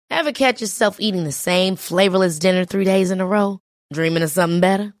Ever catch yourself eating the same flavorless dinner 3 days in a row? Dreaming of something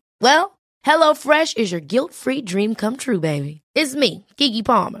better? Well, HelloFresh is your guilt-free dream come true, baby. It's me, Keke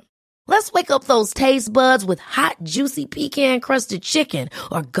Palmer. Let's wake up those taste buds with hot, juicy pecan-crusted chicken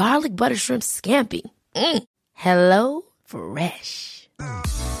or garlic butter shrimp scampi. Hello Fresh.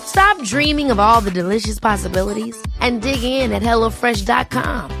 Stop dreaming of all the delicious possibilities and dig in at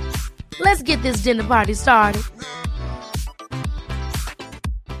HelloFresh.com. Let's get this dinner party started.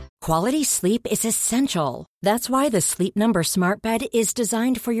 Quality sleep is essential. That's why the Sleep Number Smart Bed is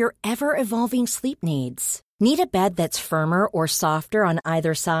designed for your ever-evolving sleep needs. Need a bed that's firmer or softer on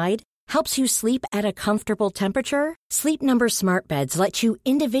either side? Helps you sleep at a comfortable temperature? Sleep Number Smart Beds let you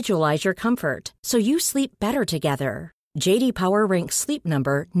individualize your comfort, so you sleep better together. J.D. Power ranks Sleep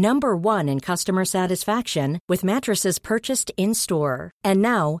Number number 1 in customer satisfaction with mattresses purchased in-store. And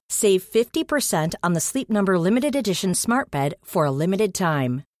now, save 50% on the Sleep Number Limited Edition Smart Bed for a limited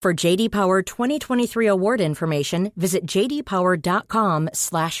time. For J.D. Power 2023 award information, visit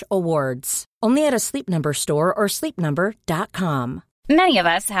jdpower.com/awards. Only at a Sleep Number store or sleepnumber.com. Many of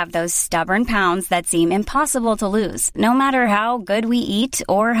us have those stubborn pounds that seem impossible to lose, no matter how good we eat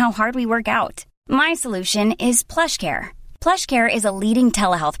or how hard we work out. My solution is PlushCare. PlushCare is a leading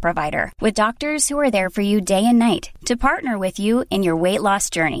telehealth provider with doctors who are there for you day and night to partner with you in your weight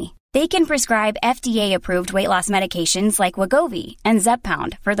loss journey. They can prescribe FDA-approved weight loss medications like Wegovy and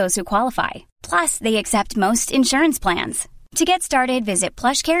Zepbound for those who qualify. Plus, they accept most insurance plans. To get started, visit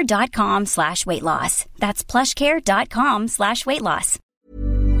plushcare.com/weightloss. That's plushcare.com/weightloss.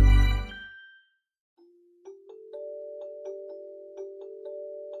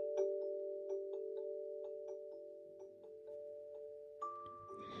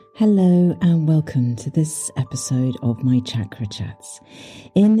 Hello and welcome to this episode of my Chakra Chats.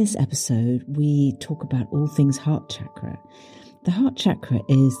 In this episode, we talk about all things heart chakra. The heart chakra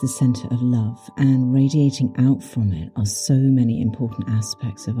is the center of love, and radiating out from it are so many important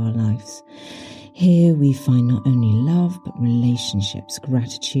aspects of our lives. Here we find not only love, but relationships,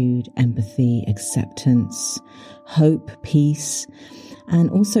 gratitude, empathy, acceptance, hope, peace, and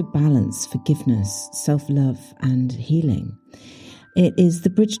also balance, forgiveness, self-love, and healing. It is the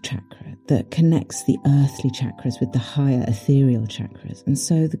bridge chakra that connects the earthly chakras with the higher ethereal chakras. And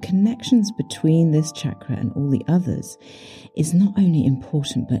so the connections between this chakra and all the others is not only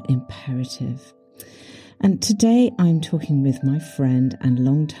important, but imperative. And today I'm talking with my friend and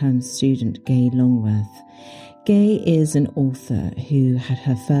long-term student, Gay Longworth. Gay is an author who had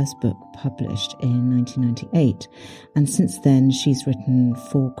her first book published in 1998, and since then she's written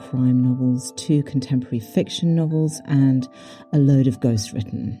 4 crime novels, 2 contemporary fiction novels, and a load of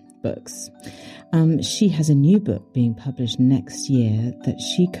ghostwritten books. She has a new book being published next year that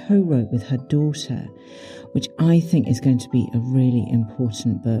she co-wrote with her daughter, which I think is going to be a really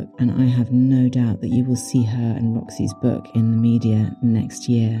important book, and I have no doubt that you will see her and Roxy's book in the media next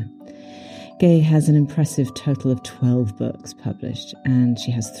year. Gay has an impressive total of 12 books published, and she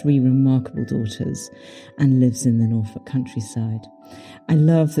has 3 remarkable daughters and lives in the Norfolk countryside. I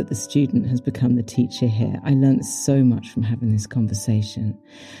love that the student has become the teacher here. I learned so much from having this conversation.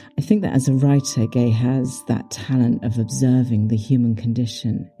 I think that as a writer, Gay has that talent of observing the human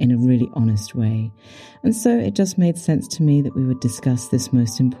condition in a really honest way. And so it just made sense to me that we would discuss this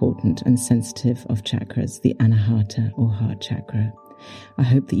most important and sensitive of chakras, the Anahata or heart chakra. I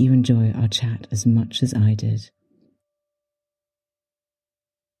hope that you enjoy our chat as much as I did.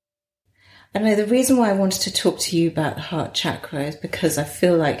 I know the reason why I wanted to talk to you about the heart chakra is because I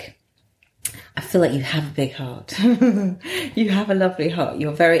feel like you have a big heart. You have a lovely heart.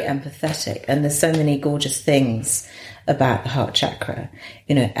 You're very empathetic, and there's so many gorgeous things about the heart chakra.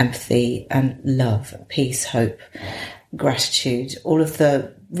 You know, empathy and love, peace, hope, gratitude, all of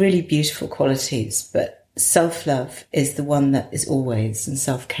the really beautiful qualities, but self-love is the one that is always, and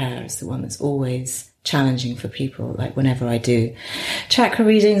self-care is the one that's always challenging for people. Like whenever I do chakra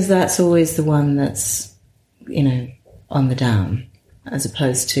readings, that's always the one that's, you know, on the down, as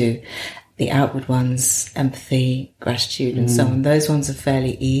opposed to the outward ones, empathy, gratitude, and so on. Those ones are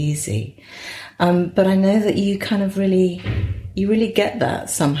fairly easy. But I know that you kind of really get that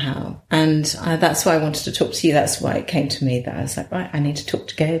somehow. And that's why I wanted to talk to you. That's why it came to me that I was like, right, I need to talk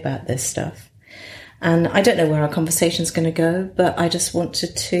to Gay about this stuff. And I don't know where our conversation's going to go, but I just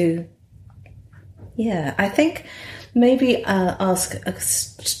wanted to, I think maybe ask a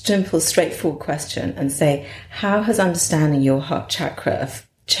simple, straightforward question and say, how has understanding your heart chakra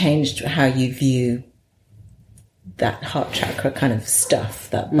changed how you view that heart chakra kind of stuff,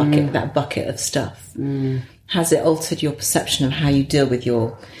 that bucket of stuff? Has it altered your perception of how you deal with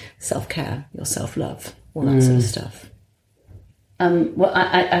your self-care, your self-love, all that sort of stuff? Well,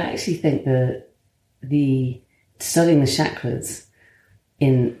 I actually think the studying the chakras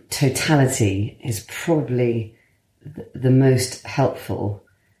in totality is probably the most helpful,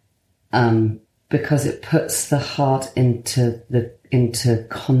 because it puts the heart into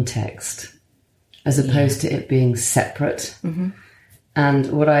context as opposed to it being separate. Mm-hmm.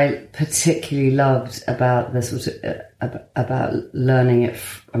 And what I particularly loved about the sort of about learning it,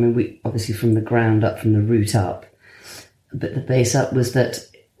 we obviously from the ground up, from the root up, but the base up, was that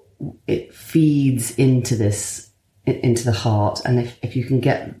it feeds into the heart, and if you can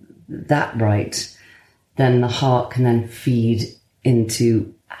get that right, then the heart can then feed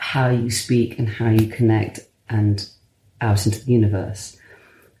into how you speak and how you connect and out into the universe.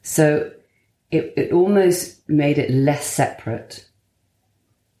 So it almost made it less separate.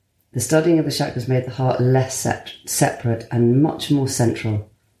 The studying of the chakras made the heart less separate and much more central.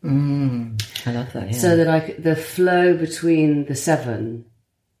 I love that. Yeah. So that the flow between the seven,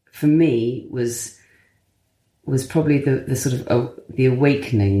 for me, was probably the sort of the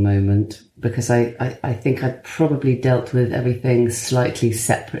awakening moment, because I think I'd probably dealt with everything slightly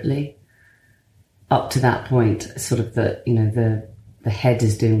separately up to that point. Sort of the head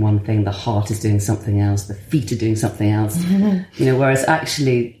is doing one thing, the heart is doing something else, the feet are doing something else. Whereas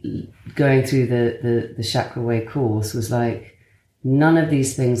actually going through the Chakra Way course was like, none of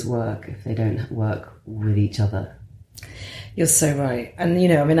these things work if they don't work with each other. You're so right. And,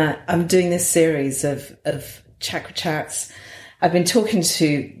 I'm doing this series of chakra chats. I've been talking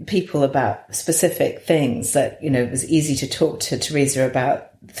to people about specific things that, it was easy to talk to Teresa about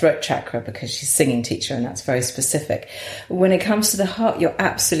throat chakra because she's a singing teacher and that's very specific. When it comes to the heart, you're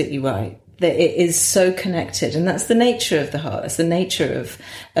absolutely right. That it is so connected, and that's the nature of the heart. It's the nature of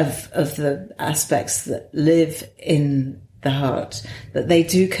the aspects that live in the heart, that they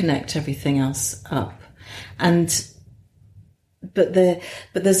do connect everything else up. But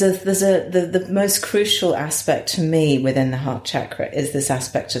there's the most crucial aspect to me within the heart chakra is this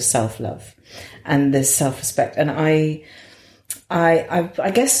aspect of self-love and this self-respect. And I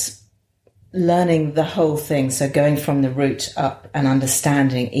guess learning the whole thing, so going from the root up and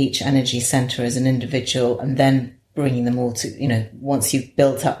understanding each energy center as an individual, and then bringing them all to, once you've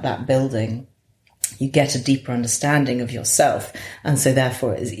built up that building, you get a deeper understanding of yourself. And so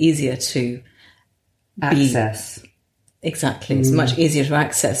therefore it is easier to access. Exactly. It's much easier to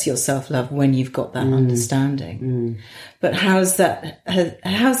access your self-love when you've got that understanding. But how's that,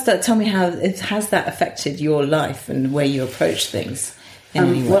 tell me how has that affected your life and the way you approach things?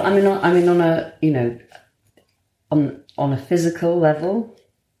 Well, on a physical level,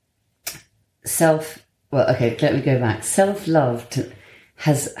 let me go back. Self-love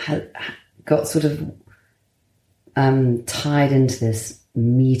has got sort of tied into this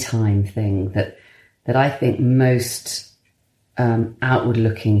me time thing that I think most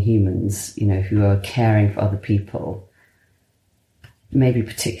outward-looking humans, who are caring for other people, maybe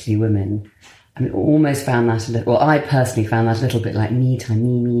particularly women, almost found that a little. Well, I personally found that a little bit like me time,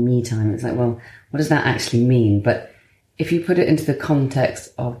 me time. It's like, well, what does that actually mean? But if you put it into the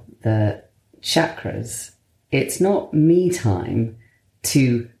context of the chakras, it's not me time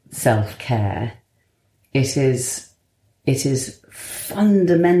to self-care. It is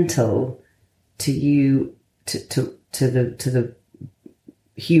fundamental to you, to the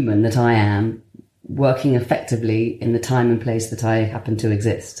human that I am, working effectively in the time and place that I happen to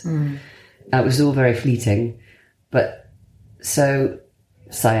exist. It was all very fleeting, but so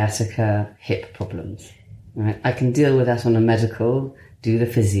sciatica, hip problems, right? I can deal with that on a medical, do the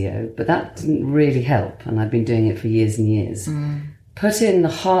physio, but that didn't really help, and I've been doing it for years and years. Put in the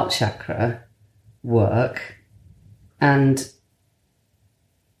heart chakra work, and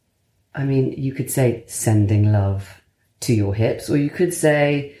you could say sending love to your hips, or you could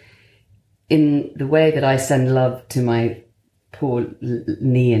say, in the way that I send love to my poor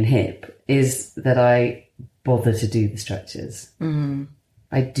knee and hip, is that I bother to do the stretches.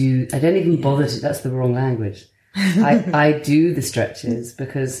 I don't even bother to, that's the wrong language. I do the stretches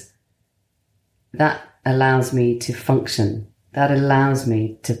because that allows me to function. That allows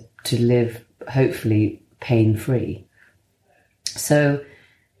me to live, hopefully, pain-free. So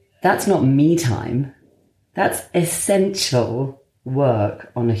that's not me time. That's essential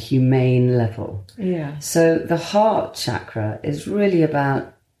work on a humane level. Yeah. So the heart chakra is really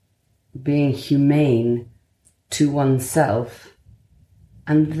about being humane to oneself,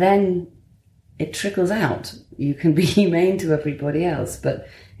 and then it trickles out. You can be humane to everybody else, but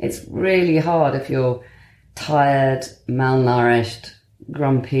it's really hard if you're tired, malnourished,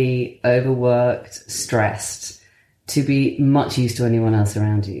 grumpy, overworked, stressed, to be much use to anyone else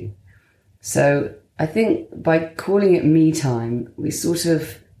around you. So I think by calling it me time, we sort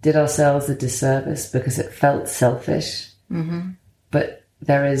of did ourselves a disservice because it felt selfish. Mm-hmm. But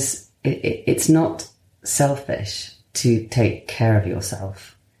it's not selfish to take care of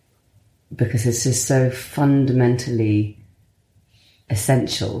yourself, because it's just so fundamentally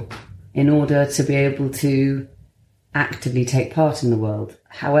essential in order to be able to actively take part in the world,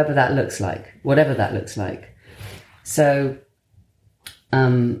 however that looks like, whatever that looks like. So,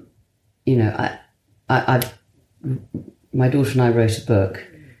 my daughter and I wrote a book.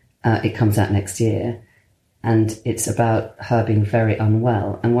 It comes out next year, and it's about her being very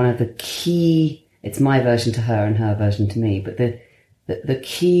unwell. And one of the key, it's my version to her and her version to me, but the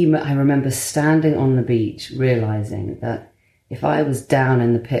key, I remember standing on the beach, realizing that if I was down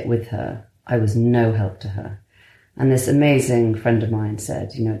in the pit with her, I was no help to her. And this amazing friend of mine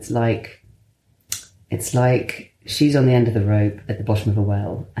said, it's like she's on the end of the rope at the bottom of a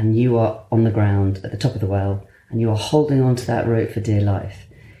well, and you are on the ground at the top of the well, and you are holding on to that rope for dear life.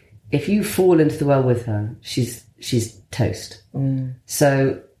 If you fall into the well with her, she's toast. Mm.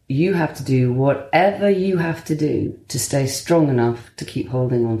 So you have to do whatever you have to do to stay strong enough to keep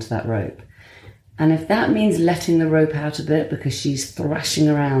holding on to that rope. And if that means letting the rope out a bit because she's thrashing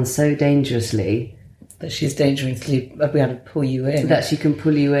around so dangerously, that she's dangerously be able to pull you in, that she can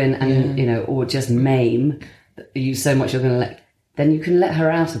pull you in, and or just maim you so much you're going to then you can let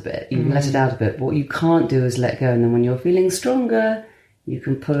her out a bit. You can let it out a bit. But what you can't do is let go. And then when you're feeling stronger, you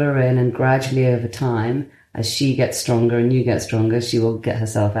can pull her in, and gradually over time, as she gets stronger and you get stronger, she will get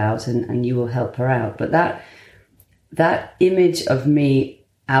herself out, and you will help her out. But that image of me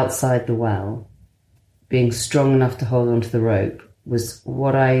outside the well, being strong enough to hold onto the rope, was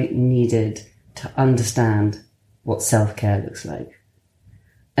what I needed to understand what self-care looks like,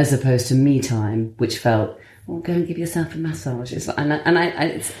 as opposed to me time, which felt, go and give yourself a massage. It's like,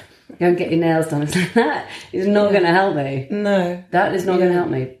 it's go and get your nails done. It's like, that is not going to help me. No, that is not going to help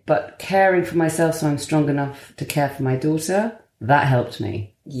me. But caring for myself so I'm strong enough to care for my daughter, that helped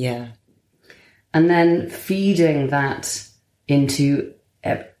me. Yeah. And then feeding that into,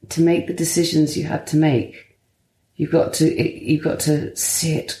 to make the decisions you have to make, you've got to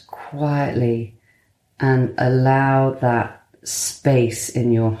sit quietly and allow that space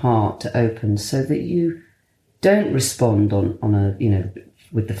in your heart to open, so that you don't respond on a,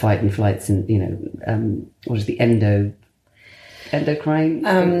 with the fight and flights and, what is the endocrine? The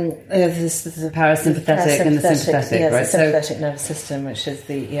parasympathetic and the sympathetic, yes, right? The sympathetic nervous system, which is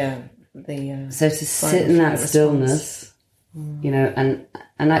so to sit in that stillness, and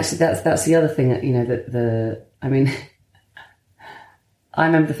actually that's the other thing that, I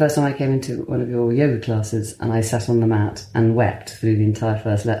remember the first time I came into one of your yoga classes and I sat on the mat and wept through the entire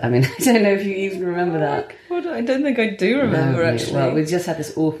first I don't know if you even remember that. I don't think I do remember, actually. Well, we just had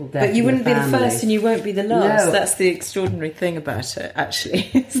this awful death. But you wouldn't be the first and you won't be the last. No. That's the extraordinary thing about it, actually.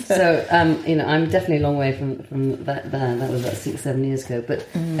 So, I'm definitely a long way from that there. That was about 6-7 years ago. But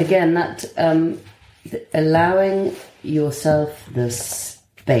again, that allowing yourself the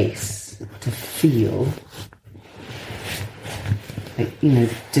space to feel,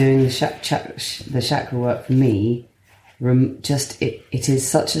 doing the chakra work for me, it is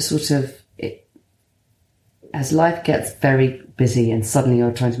such a sort of, as life gets very busy and suddenly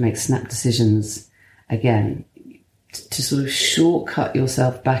you're trying to make snap decisions again, to sort of shortcut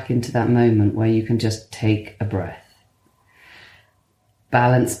yourself back into that moment where you can just take a breath,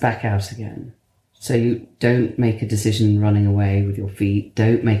 balance back out again. So you don't make a decision running away with your feet.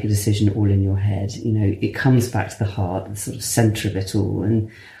 Don't make a decision all in your head. It comes back to the heart, the sort of center of it all,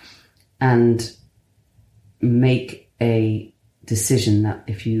 and make a decision that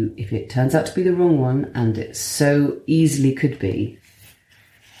if it turns out to be the wrong one, and it so easily could be,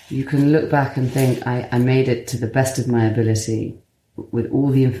 you can look back and think, I made it to the best of my ability with all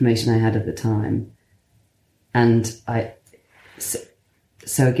the information I had at the time. And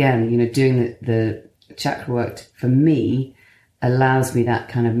so again, doing the chakra work for me allows me that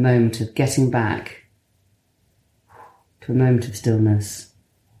kind of moment of getting back to a moment of stillness,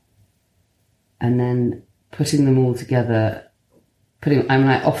 and then putting them all together.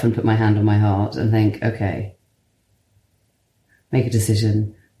 I often put my hand on my heart and think, okay, make a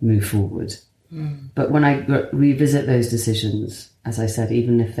decision, move forward. But when I revisit those decisions, as I said,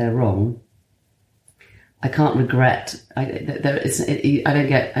 even if they're wrong, I can't regret. I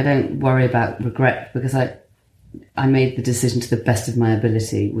don't worry about regret, because I made the decision to the best of my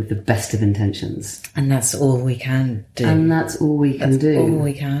ability with the best of intentions. And that's all we can do. And that's all we can do. All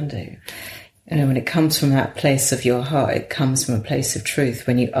we can do. when it comes from that place of your heart, it comes from a place of truth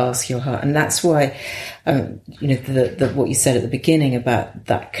when you ask your heart. And that's why, what you said at the beginning about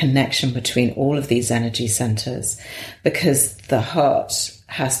that connection between all of these energy centers, because the heart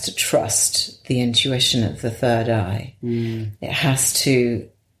has to trust the intuition of the third eye. It has to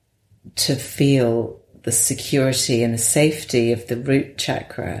feel the security and the safety of the root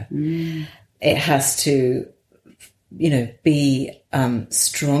chakra. It has to, be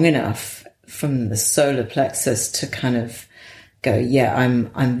strong enough from the solar plexus to kind of go, yeah,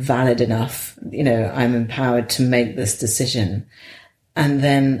 I'm valid enough, I'm empowered to make this decision. And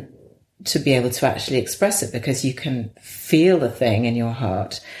then to be able to actually express it, because you can feel the thing in your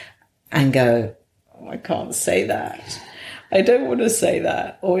heart and go, oh, I can't say that. I don't want to say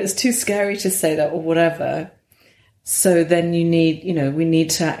that, or it's too scary to say that, or whatever. So then we need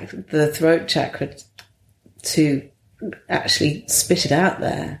the throat chakra to actually spit it out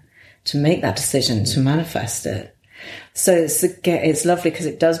there, to make that decision, to manifest it. So it's lovely because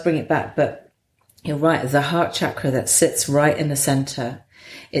it does bring it back. But you're right, the heart chakra that sits right in the center.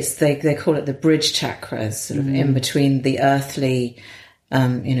 They call it the bridge chakra, sort of in between the earthly,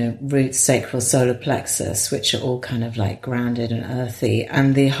 root, sacral, solar plexus, which are all kind of like grounded and earthy,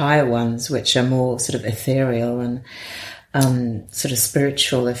 and the higher ones, which are more sort of ethereal and sort of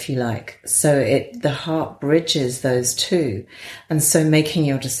spiritual, if you like. So the heart bridges those two. And so making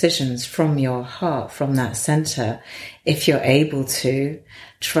your decisions from your heart, from that center, if you're able to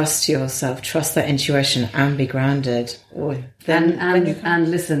trust yourself, trust that intuition and be grounded.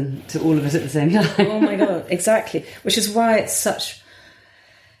 And listen to all of it at the same time. Oh my God, exactly. Which is why it's such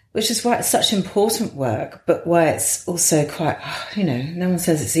important work, but why it's also quite, no one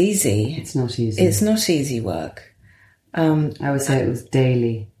says it's easy. It's not easy. It's not easy work. I would say it was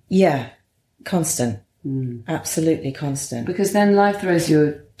daily. Yeah, constant. Absolutely constant. Because then life throws you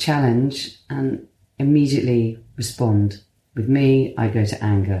a challenge and immediately respond. With me, I go to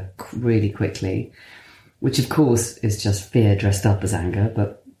anger really quickly, which of course is just fear dressed up as anger,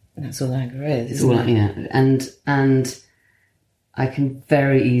 but that's all anger is, isn't it? Yeah. And I can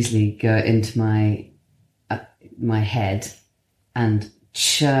very easily go into my head and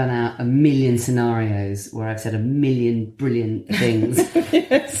churn out a million scenarios where I've said a million brilliant things.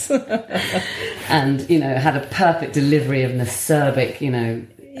 Yes. And, had a perfect delivery of an acerbic,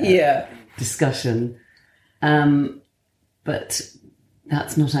 discussion. But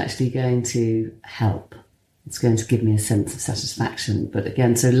that's not actually going to help. It's going to give me a sense of satisfaction. But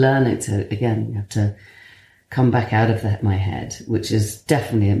again, so learning to, you have to come back out of my head, which is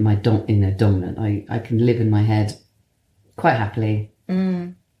definitely my dominant. I can live in my head quite happily.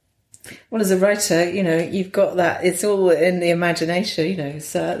 Well, as a writer, you've got that. It's all in the imagination,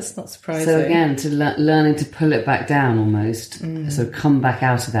 so it's not surprising. So again, learning to pull it back down almost, so come back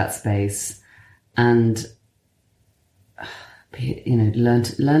out of that space and,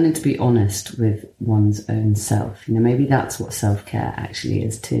 learning to be honest with one's own self. Maybe that's what self-care actually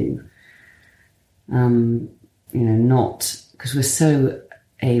is too. Not because we're so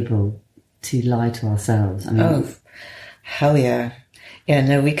able to lie to ourselves. Hell yeah. Yeah,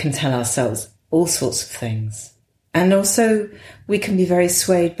 no, we can tell ourselves all sorts of things. And also we can be very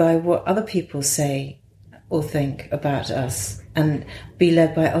swayed by what other people say or think about us and be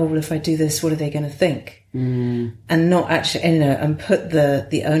led by, oh, well, if I do this, what are they going to think? And not actually, and put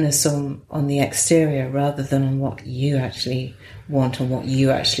the onus on the exterior rather than on what you actually want and what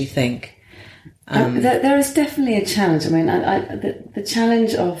you actually think. There is definitely a challenge. The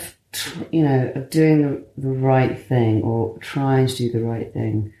challenge of doing the right thing or trying to do the right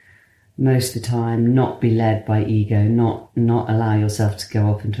thing most of the time, not be led by ego, not allow yourself to go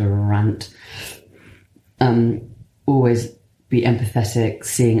off into a rant, always be empathetic,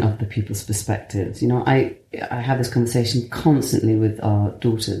 seeing other people's perspectives. I have this conversation constantly with our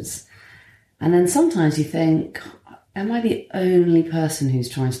daughters, and then sometimes you think, am I the only person who's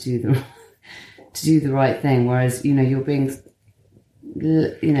trying to do the right thing? Whereas, you're being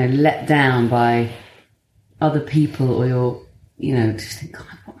let down by other people, or you're, just think, God,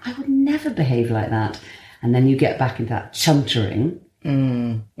 I would never behave like that. And then you get back into that chuntering,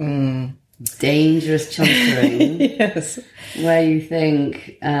 dangerous chuntering, yes, where you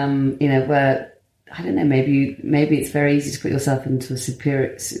think, where, I don't know, maybe it's very easy to put yourself into a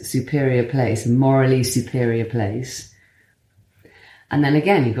superior place, a morally superior place. And then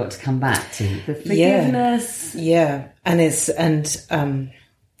again, you've got to come back to the forgiveness. Yeah.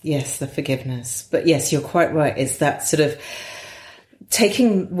 Yes, the forgiveness. But yes, you're quite right. It's that sort of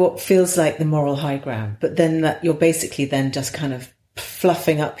taking what feels like the moral high ground, but then that you're basically then just kind of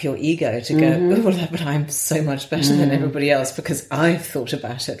fluffing up your ego to go, oh, well, but I'm so much better than everybody else because I've thought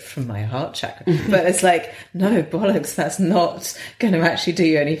about it from my heart chakra. But it's like, no, bollocks, that's not going to actually do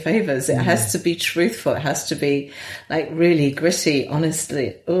you any favors. It has to be truthful. It has to be like really gritty,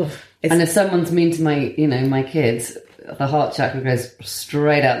 honestly. And if someone's mean to my kids, the heart chakra goes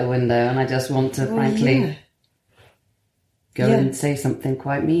straight out the window, and I just want to, frankly, go and say something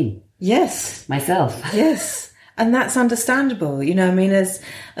quite mean. Yes. Myself. Yes. And that's understandable, I mean, as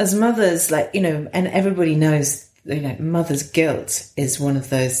mothers, like, and everybody knows, mother's guilt is one of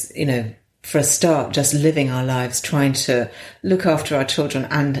those, for a start, just living our lives, trying to look after our children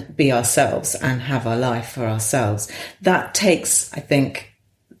and be ourselves and have our life for ourselves. That takes, I think,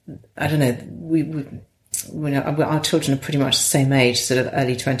 I don't know, our children are pretty much the same age, sort of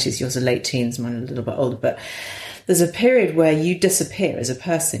early 20s, yours are late teens, mine are a little bit older, but there's a period where you disappear as a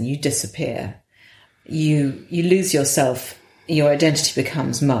person, you disappear. You lose yourself, your identity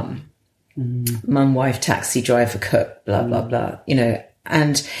becomes mum, wife, taxi driver, cook, blah, blah, blah,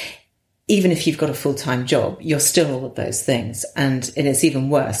 and even if you've got a full-time job, you're still all of those things. And it's even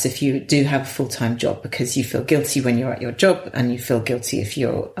worse if you do have a full-time job because you feel guilty when you're at your job and you feel guilty if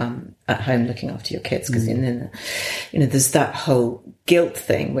you're at home looking after your kids because there's that whole guilt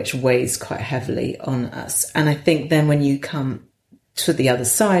thing which weighs quite heavily on us. And I think then when you come to the other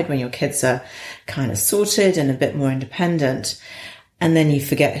side, when your kids are kind of sorted and a bit more independent, and then you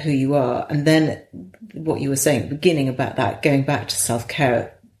forget who you are. And then what you were saying at the beginning about that, going back to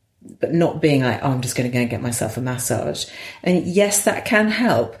self-care, but not being like, oh, I'm just going to go and get myself a massage. And yes, that can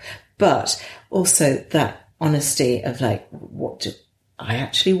help, but also that honesty of like, what do I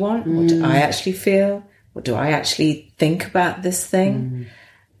actually want? What do I actually feel? What do I actually think about this thing?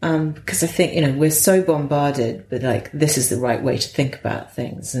 Because I think, we're so bombarded with like, this is the right way to think about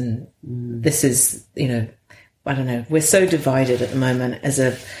things. And this is, I don't know, we're so divided at the moment as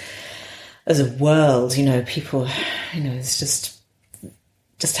a world, people, it's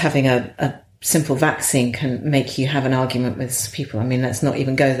just having a simple vaccine can make you have an argument with people. I mean, let's not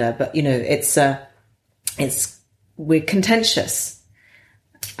even go there, but we're contentious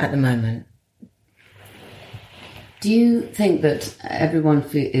at the moment. Do you think that everyone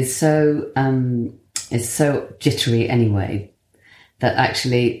is so jittery anyway that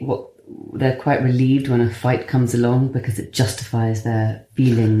actually they're quite relieved when a fight comes along because it justifies their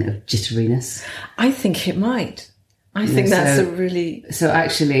feeling of jitteriness? I think it might. I think that's a really... So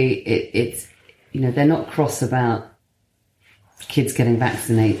actually it's they're not cross about kids getting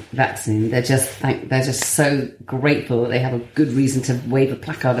vaccine. They're just so grateful that they have a good reason to wave a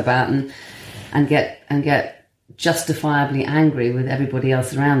placard about and get justifiably angry with everybody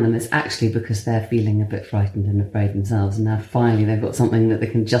else around them. It's actually because they're feeling a bit frightened and afraid themselves, and now finally they've got something that they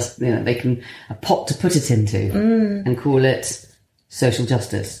can a pot to put it into and call it social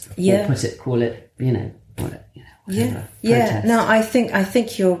justice. Or call it whatever. Yeah. No, I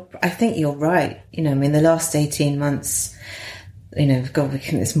think you're right. I mean, the last 18 months, God,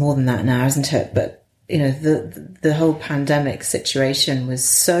 it's more than that now, isn't it? But the whole pandemic situation was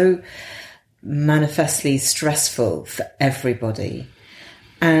so manifestly stressful for everybody,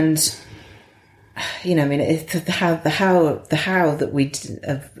 and I mean, the how that we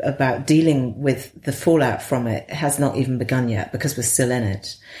about dealing with the fallout from it has not even begun yet because we're still in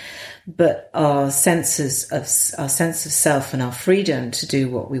it. But our sense of self and our freedom to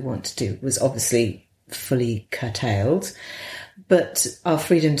do what we want to do was obviously fully curtailed. But our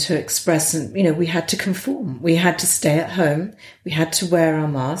freedom to express, and we had to conform. We had to stay at home. We had to wear our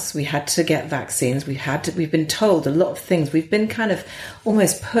masks. We had to get vaccines. We've been told a lot of things. We've been kind of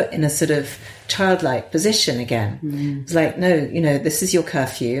almost put in a sort of childlike position again. It's like, no, this is your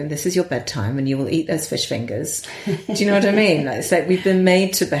curfew and this is your bedtime and you will eat those fish fingers. Do you know what I mean? It's like we've been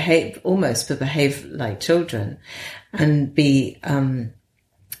made to behave like children and be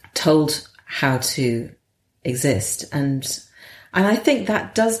told how to exist. And I think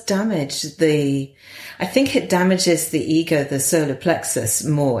that does damage it damages the ego, the solar plexus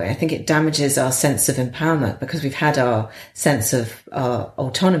more. I think it damages our sense of empowerment because we've had our sense of our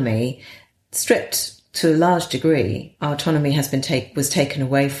autonomy stripped to a large degree. Our autonomy was taken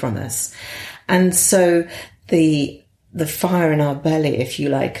away from us. And so the fire in our belly, if you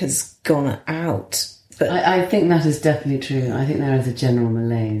like, has gone out. But I think that is definitely true. I think there is a general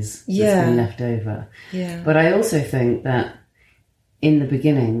malaise that's been left over. Yeah. But I also think that in the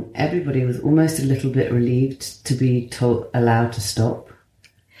beginning, everybody was almost a little bit relieved to be allowed to stop.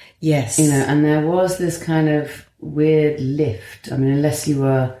 Yes. And there was this kind of weird lift. I mean, unless you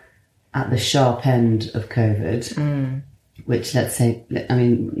were at the sharp end of COVID, which let's say,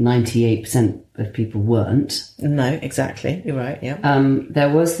 98% of people weren't. No, exactly. You're right. Yeah. There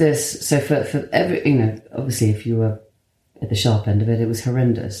was this, so for every, obviously if you were at the sharp end of it, it was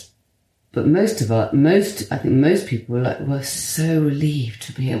horrendous. But I think most people were so relieved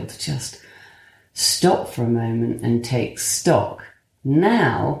to be able to just stop for a moment and take stock.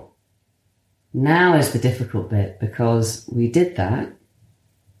 Now is the difficult bit, because we did that.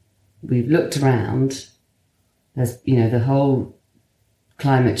 We've looked around. There's, the whole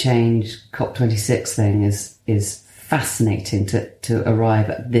climate change COP26 thing is fascinating to arrive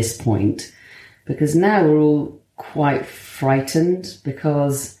at this point, because now we're all quite frightened,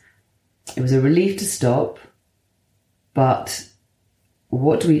 because it was a relief to stop, but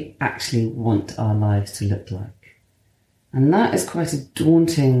what do we actually want our lives to look like? And that is quite a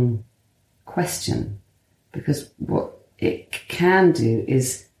daunting question, because what it can do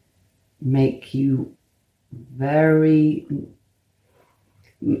is make you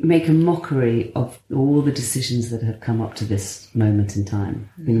make a mockery of all the decisions that have come up to this moment in time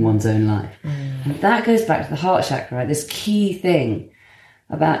in one's own life. And that goes back to the heart chakra, right? This key thing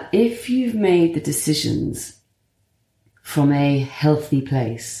about, if you've made the decisions from a healthy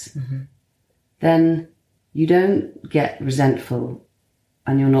place, then you don't get resentful,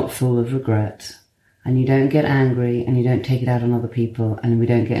 and you're not full of regret, and you don't get angry, and you don't take it out on other people, and we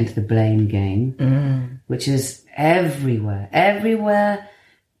don't get into the blame game, which is everywhere. Everywhere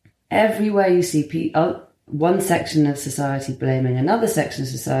you see one section of society blaming another section of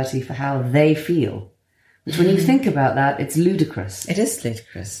society for how they feel. Which, when you think about that, it's ludicrous. It is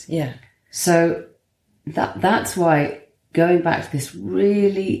ludicrous, yeah. So that's why, going back to this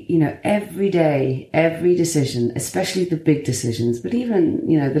really, every day, every decision, especially the big decisions, but even,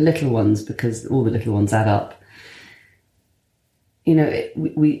 the little ones, because all the little ones add up. The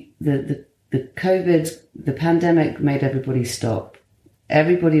COVID, the pandemic made everybody stop.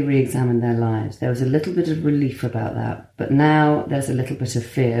 Everybody re-examined their lives. There was a little bit of relief about that, but now there's a little bit of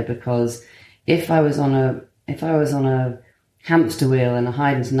fear, because if I was on a hamster wheel and a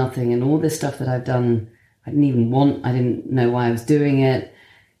hide into nothing, and all this stuff that I've done, I didn't know why I was doing it.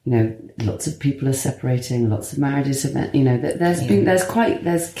 Lots of people are separating, lots of marriages have,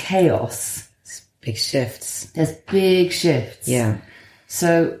 there's chaos. Big shifts. There's big shifts. Yeah.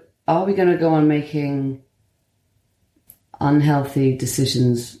 So are we going to go on making unhealthy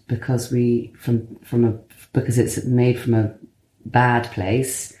decisions because because it's made from a bad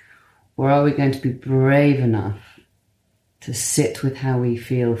place? Or are we going to be brave enough to sit with how we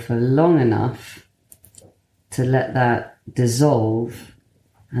feel for long enough to let that dissolve,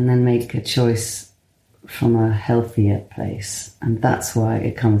 and then make a choice from a healthier place? And that's why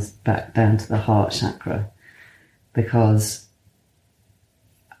it comes back down to the heart chakra, because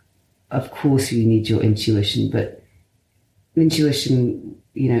of course you need your intuition, but intuition,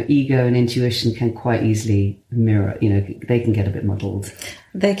 ego and intuition can quite easily mirror, they can get a bit muddled.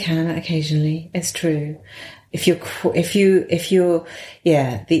 They can occasionally. It's true. The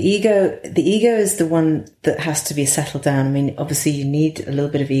ego is the one that has to be settled down. I mean, obviously you need a little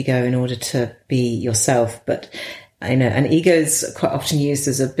bit of ego in order to be yourself, but and ego is quite often used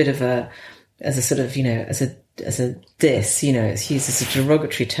as a bit of as a diss, it's used as a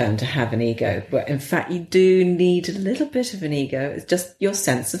derogatory term to have an ego. But in fact, you do need a little bit of an ego. It's just your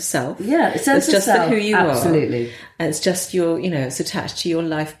sense of self. Yeah, it's just who you absolutely. are. And it's just your, it's attached to your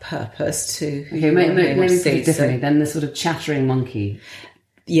life purpose, to who you are. Maybe put it differently. Then the sort of chattering monkey.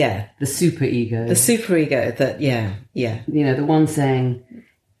 Yeah. The super ego. The super ego yeah. The one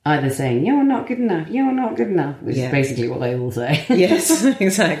either saying, you're not good enough, which is basically what they all say. Yes,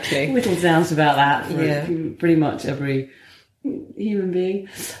 exactly. Whittles down to about that for pretty much every human being.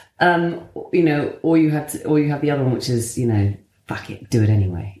 Or you have the other one, which is, fuck it, do it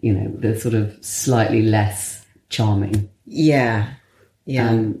anyway. The sort of slightly less charming. Yeah.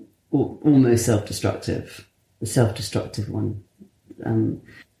 Yeah. Almost self-destructive. The self-destructive one.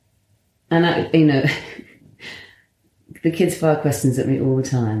 The kids fire questions at me all the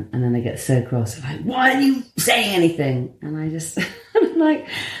time, and then they get so cross, like, why are you saying anything? And I just, I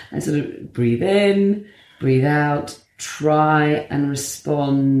sort of breathe in, breathe out, try and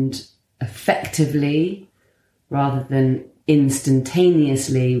respond effectively rather than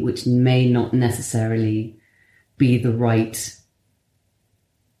instantaneously, which may not necessarily be the right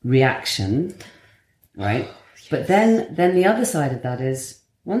reaction, right? But then the other side of that is,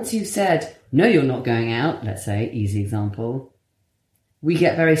 once you've said, no, you're not going out, let's say, easy example, we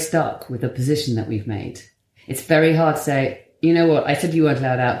get very stuck with the position that we've made. It's very hard to say, you know what, I said you weren't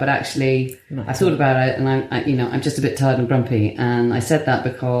allowed out, but actually I thought about it, and I'm just a bit tired and grumpy, and I said that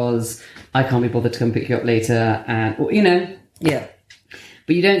because I can't be bothered to come pick you up later, and Yeah.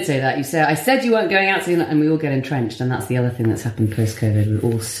 But you don't say that. You say, I said you weren't going out, and we all get entrenched, and that's the other thing that's happened post-COVID.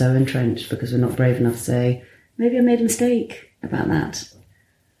 We're all so entrenched because we're not brave enough to say, maybe I made a mistake about that.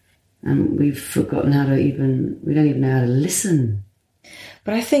 And we've forgotten we don't even know how to listen.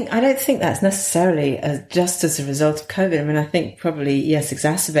 But I don't think that's necessarily just as a result of COVID. I mean, I think probably, yes,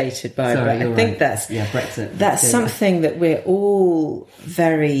 exacerbated by it. But I think that's Brexit. That's something that we're all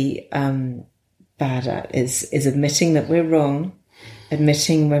very bad at is admitting that we're wrong,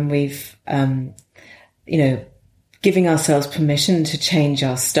 admitting when we've, giving ourselves permission to change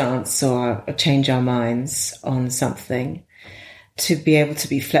our stance or change our minds on something, to be able to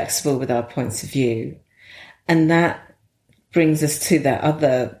be flexible with our points of view. And that brings us to that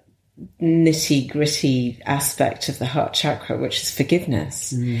other nitty-gritty aspect of the heart chakra, which is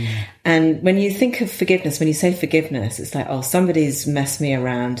forgiveness. And when you think of forgiveness, when you say forgiveness, it's like, oh, somebody's messed me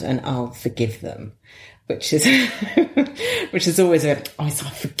around and I'll forgive them, which is always I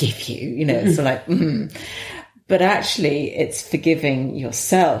forgive you, it's like, But actually it's forgiving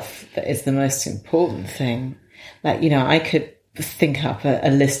yourself that is the most important thing. Like, I could think up a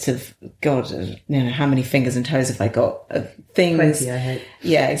list of, God, how many fingers and toes have I got of things? 20, I hope.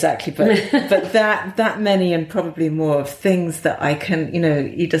 Yeah, exactly. But that many and probably more of things that I can,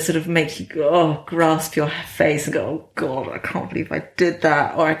 you just sort of make you go, grasp your face and go, oh God, I can't believe I did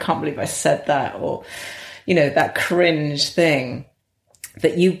that, or I can't believe I said that, or, that cringe thing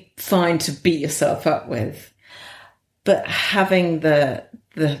that you find to beat yourself up with. But having the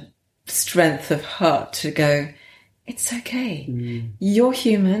strength of heart to go, it's okay. You're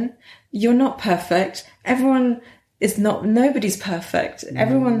human. You're not perfect. Nobody's perfect.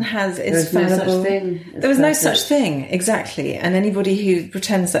 Everyone is fallible. No such thing. There was no such thing. Exactly. And anybody who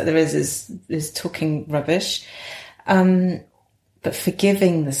pretends that there is talking rubbish. But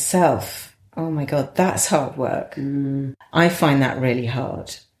forgiving the self, oh my God, that's hard work. I find that really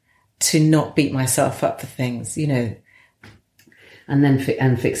hard, to not beat myself up for things, And then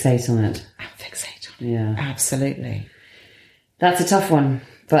fixate on it. Yeah, absolutely. That's a tough one,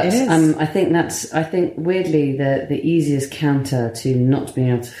 but it is. I think weirdly the easiest counter to not being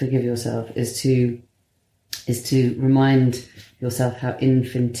able to forgive yourself is to remind yourself how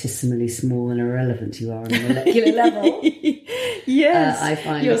infinitesimally small and irrelevant you are on a molecular level. Yes, I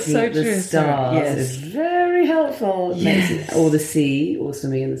find you're looking so at the true. stars is very helpful. Or the sea, or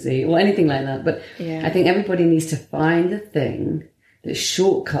swimming in the sea, or anything like that. But I think everybody needs to find the thing that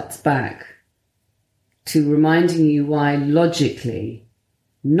shortcuts back to reminding you why logically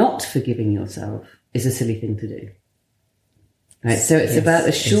not forgiving yourself is a silly thing to do. Right? So it's about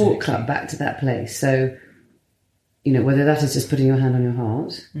a shortcut back to that place. So, whether that is just putting your hand on your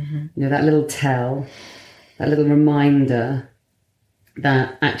heart, that little tell, that little reminder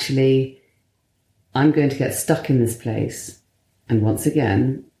that actually I'm going to get stuck in this place. And once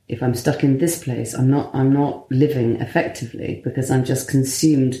again, if I'm stuck in this place, I'm not living effectively, because I'm just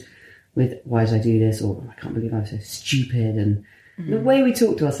consumed with, why did I do this? Or I can't believe I'm so stupid. And the way we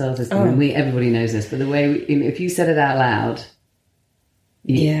talk to ourselves is, everybody knows this, but the way if you said it out loud,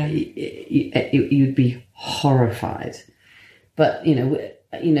 you'd be horrified. But,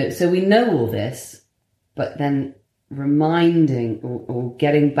 so we know all this, but then reminding or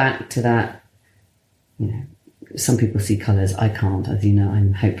getting back to that, some people see colours. I can't, as you know,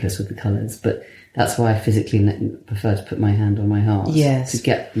 I'm hopeless with the colours, but that's why I physically prefer to put my hand on my heart to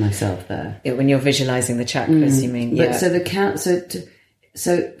get myself there. When you're visualising the chakras, you mean? But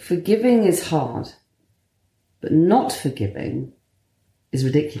so forgiving is hard, but not forgiving is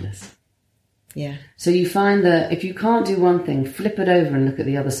ridiculous. Yeah. So you find that if you can't do one thing, flip it over and look at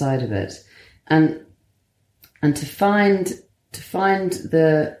the other side of it, and to find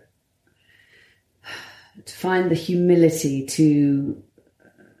the humility to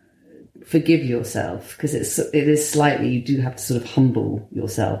forgive yourself, because it is slightly, you do have to sort of humble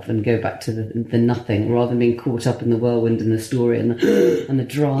yourself and go back to the nothing, rather than being caught up in the whirlwind and the story and the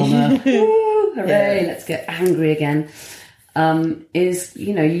drama. Woo, hooray! Let's get angry again. Is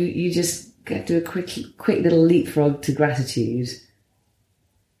you just get to a quick little leapfrog to gratitude,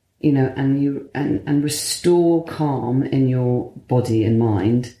 and restore calm in your body and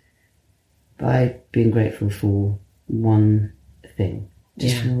mind by being grateful for one thing.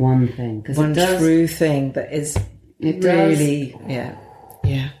 Just one thing. One true thing that is really...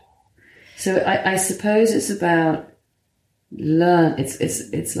 Yeah. So I suppose it's about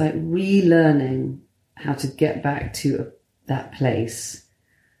it's like relearning how to get back to that place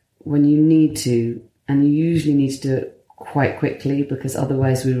when you need to, and you usually need to do it quite quickly, because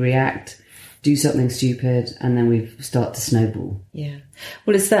otherwise we react, do something stupid, and then we start to snowball. Yeah.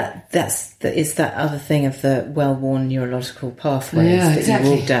 Well, it's that other thing of the well-worn neurological pathways that you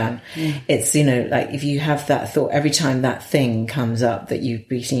walk down. Yeah. It's, like if you have that thought every time that thing comes up that you're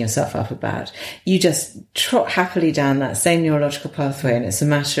beating yourself up about, you just trot happily down that same neurological pathway, and it's a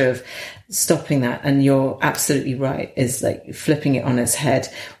matter of stopping that. And you're absolutely right, is like flipping it on its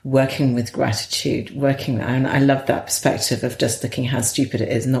head, working with gratitude, and I love that perspective of just looking how stupid it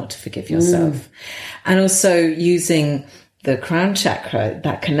is not to forgive yourself. And also using the crown chakra,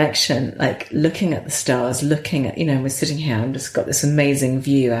 that connection, like looking at the stars, looking at, we're sitting here, I've just got this amazing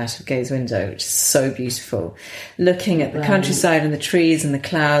view out of Gay's window, which is so beautiful, looking at the countryside and the trees and the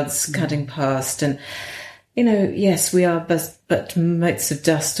clouds cutting past, and yes, we are but motes of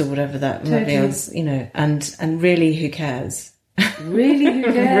dust or whatever that might be, and really, who cares? Really,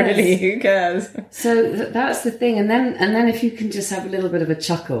 who cares? Really, who cares? So that's the thing. And then if you can just have a little bit of a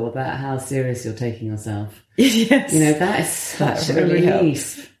chuckle about how serious you're taking yourself. Yes. That is such a really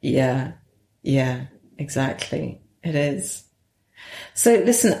relief. Helps. Yeah, exactly. It is. So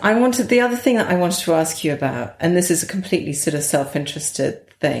listen, the other thing that I wanted to ask you about, and this is a completely sort of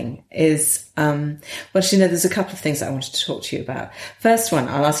self-interested thing, is, there's a couple of things that I wanted to talk to you about. First one,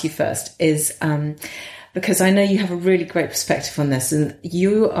 I'll ask you first, is, because I know you have a really great perspective on this, and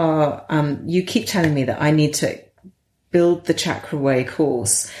you keep telling me that I need to build the Chakra Way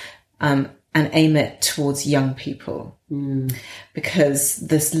course, and aim it towards young people. Because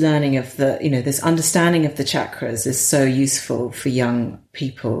this learning of this understanding of the chakras is so useful for young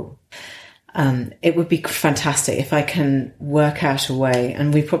people. It would be fantastic if I can work out a way,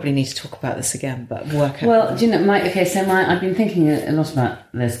 and we probably need to talk about this again, but work out. Well, I've been thinking a lot about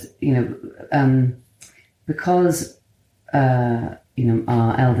this, because, our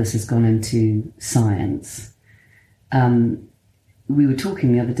eldest has gone into science. We were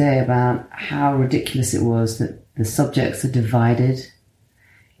talking the other day about how ridiculous it was that the subjects are divided.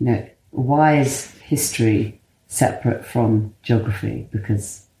 Why is history separate from geography?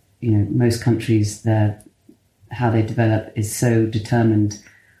 Because, most countries, how they develop is so determined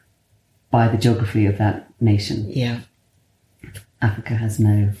by the geography of that nation. Yeah. Africa has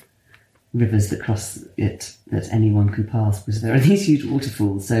no rivers that cross it that anyone can pass, because there are these huge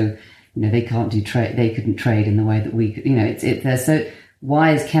waterfalls. So, they can't do trade. They couldn't trade in the way that we could. So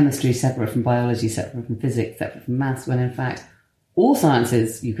why is chemistry separate from biology, separate from physics, separate from maths? When in fact, all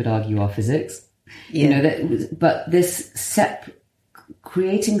sciences, you could argue, are physics. Yeah. But this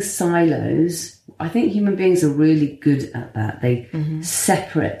creating silos. I think human beings are really good at that. They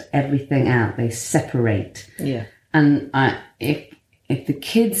separate everything out. They separate. Yeah. And if the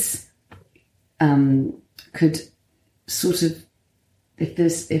kids could sort of, if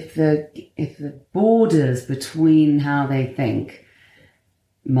the borders between how they think,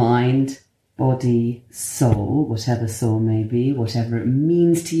 mind, body, soul, whatever soul may be, whatever it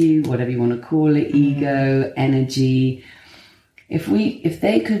means to you, whatever you want to call it, ego, energy, if we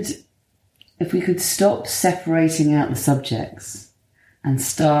could stop separating out the subjects and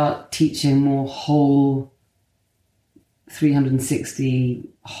start teaching more whole 360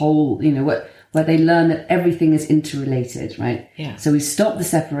 whole, where they learn that everything is interrelated, right? Yeah. So we stop the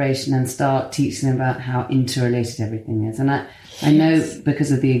separation and start teaching them about how interrelated everything is. And I know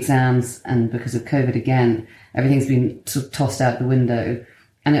because of the exams and because of COVID again, everything's been sort of tossed out the window.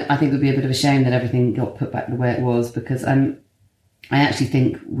 And I think it would be a bit of a shame that everything got put back the way it was, because I actually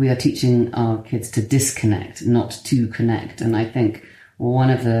think we are teaching our kids to disconnect, not to connect. And I think one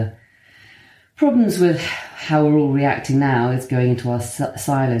of the problems with how we're all reacting now is going into our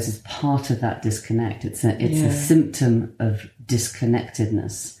silos as part of that disconnect. It's a symptom of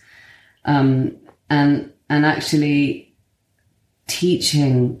disconnectedness. And actually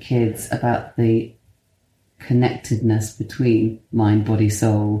teaching kids about the connectedness between mind, body,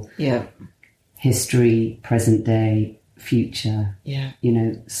 soul, history, present day, future. Yeah.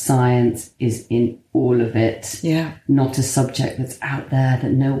 Science is in all of it. Yeah. Not a subject that's out there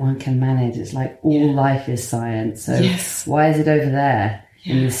that no one can manage. It's like all life is science. So why is it over there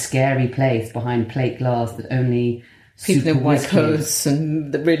in this scary place behind plate glass that only people in white coats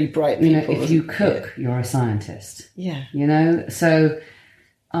and the really bright people? If you cook, you're a scientist. Yeah. So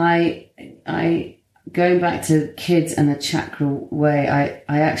I going back to kids and the Chakra Way,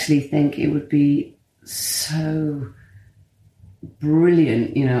 I actually think it would be so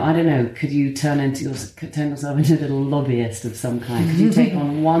brilliant. I don't know, could you turn yourself into a little lobbyist of some kind? Could you take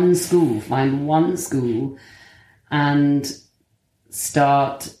on find one school and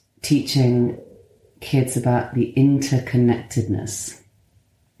start teaching kids about the interconnectedness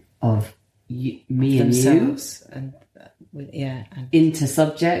of me and you, inter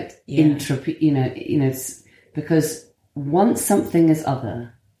subject, because once something is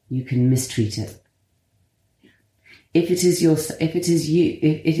other, you can mistreat it. If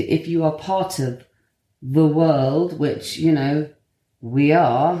you are part of the world, which,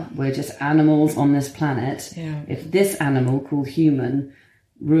 we're just animals on this planet. Yeah. If this animal called human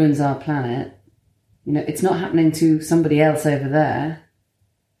ruins our planet, it's not happening to somebody else over there.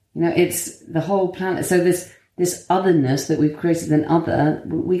 It's the whole planet. So this otherness that we've created an other,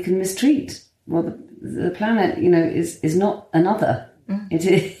 we can mistreat. Well, the planet, is not an other. Mm. It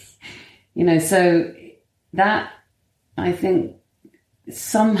is, so that, I think,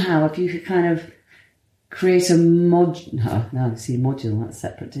 somehow if you could kind of create a module, that's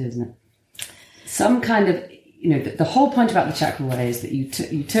separate too, isn't it? Some kind of, the whole point about the chakra way is that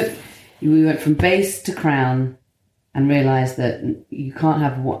we went from base to crown and realised that you can't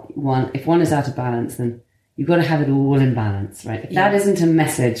have one. If one is out of balance, then you've got to have it all in balance, right? If that isn't a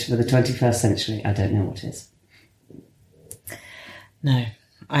message for the 21st century, I don't know what is. No,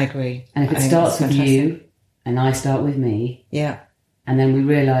 I agree. And if it starts with you and I start with me, and then we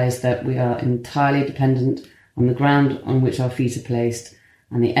realise that we are entirely dependent on the ground on which our feet are placed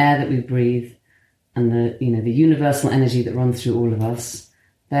and the air that we breathe and the universal energy that runs through all of us,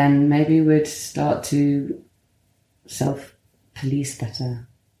 then maybe we'd start to self-police better.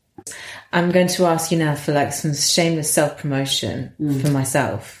 I'm going to ask you now for some shameless self-promotion for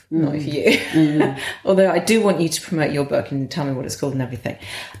myself, not for you. Although I do want you to promote your book and tell me what it's called and everything.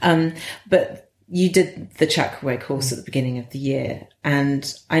 But you did the Chakra Way course at the beginning of the year,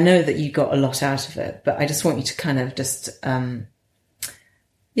 and I know that you got a lot out of it, but I just want you to kind of just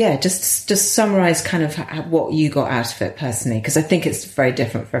summarize kind of what you got out of it personally, because I think it's very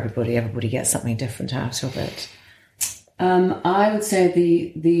different for everybody. Everybody gets something different out of it. I would say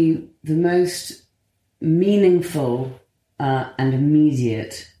the most meaningful and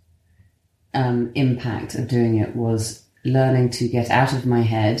immediate impact of doing it was learning to get out of my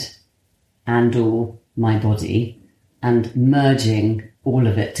head and all my body and merging all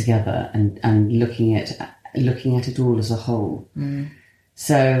of it together and looking at it all as a whole.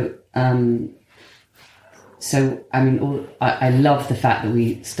 So I mean, I love the fact that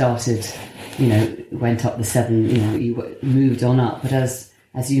we started, went up the 7, you moved on up. But as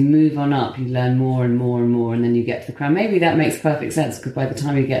you move on up, you learn more and more and more, and then you get to the crown. Maybe that makes perfect sense, because by the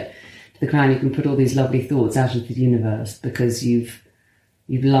time you get to the crown, you can put all these lovely thoughts out into the universe, because you've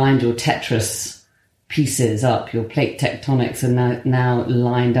lined your Tetris pieces up, your plate tectonics are now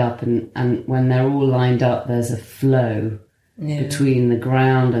lined up, and when they're all lined up, there's a flow. Yeah. Between the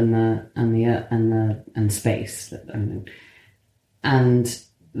ground and space, and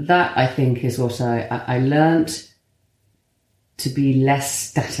that, I think, is what I learnt to be less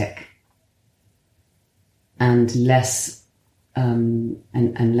static and less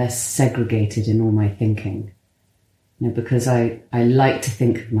and less segregated in all my thinking. Because I like to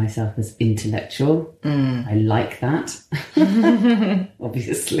think of myself as intellectual. I like that,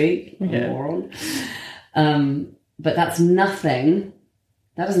 obviously, I'm a moron. But that's nothing.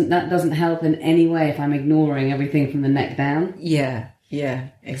 That doesn't help in any way if I'm ignoring everything from the neck down. Yeah,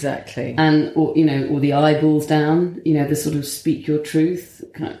 exactly. And or the eyeballs down. The sort of speak your truth.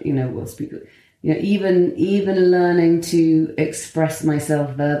 Even learning to express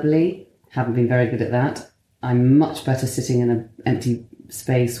myself verbally. Haven't been very good at that. I'm much better sitting in an empty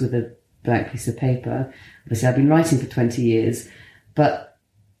space with a blank piece of paper. Obviously, I've been writing for 20 years, but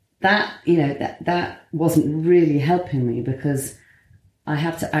that wasn't really helping me, because I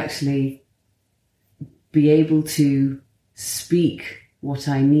have to actually be able to speak what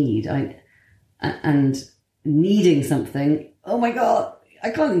I need. And needing something, oh my God, I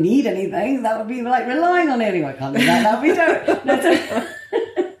can't need anything. That would be like relying on anything. I can't do that. That would be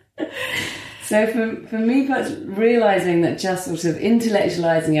So for me, perhaps realising that just sort of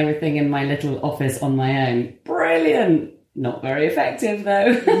intellectualising everything in my little office on my own, brilliant. Not very effective, though.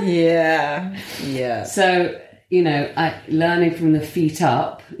 Yeah. So, learning from the feet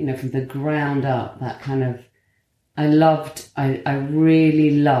up, from the ground up, that kind of, I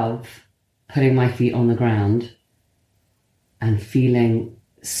really love putting my feet on the ground and feeling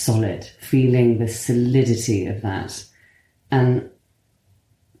solid, feeling the solidity of that, and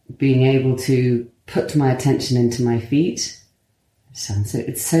being able to put my attention into my feet.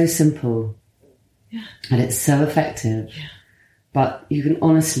 It's so simple. Yeah. And it's so effective. Yeah. But you can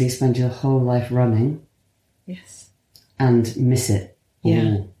honestly spend your whole life running. Yes. And miss it all.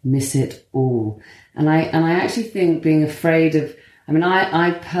 Yeah. Miss it all. And I actually think being afraid of,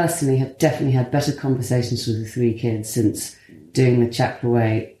 I personally have definitely had better conversations with the 3 kids since doing the Chakra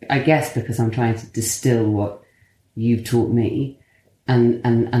Way. I guess because I'm trying to distill what you've taught me, and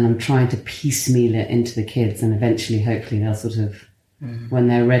I'm trying to piecemeal it into the kids, and eventually, hopefully, they'll sort of, when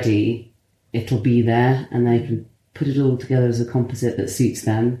they're ready, it'll be there, and they can put it all together as a composite that suits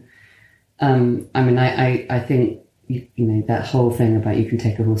them. I mean, I think, you know, that whole thing about you can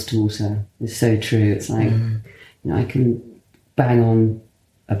take a horse to water is so true. It's like, you know, I can bang on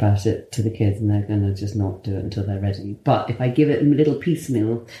about it to the kids and they're going to just not do it until they're ready. But if I give it little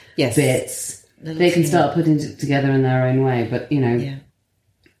piecemeal bits, they can start putting it together in their own way. But, you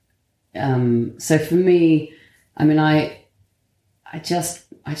know, so for me, I mean, I just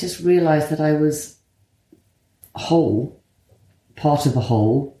realised that I was whole, part of a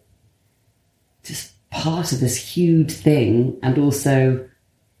whole, just part of this huge thing, and also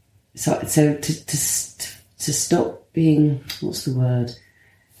so to stop being, what's the word?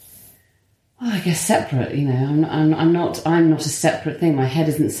 Oh, I guess separate. You know, I'm not a separate thing. My head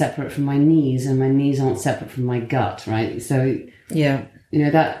isn't separate from my knees, and my knees aren't separate from my gut, right? So you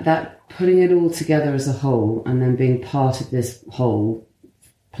know, that putting it all together as a whole, and then being part of this whole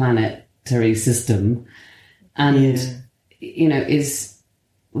planetary system, and you know, it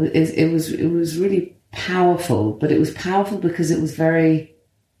was really powerful, but it was powerful because it was very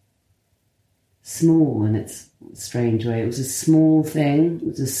small in its strange way. It was a small thing. It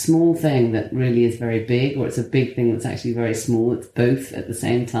was a small thing that really is very big, or it's a big thing that's actually very small. It's both at the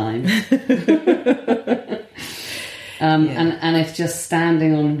same time. And it's just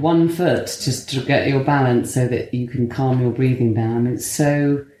standing on one foot just to get your balance so that you can calm your breathing down. I mean, it's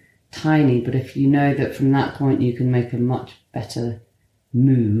so tiny, but if you know that from that point you can make a much better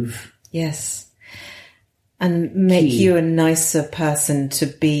move. Yes. And make you a nicer person to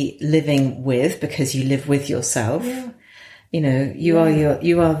be living with, because you live with yourself. Yeah. You know, you are,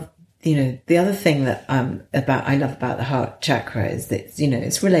 you know, the other thing that I love about the heart chakra is that, you know,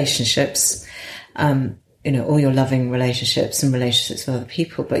 it's relationships, you know, all your loving relationships and relationships with other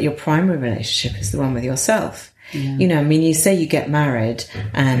people, but your primary relationship is the one with yourself. Yeah. You know, I mean, you say you get married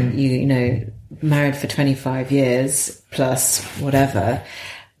and you know, married for 25 years plus whatever,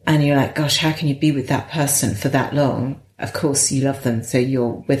 and you're like, gosh, how can you be with that person for that long? Of course you love them, so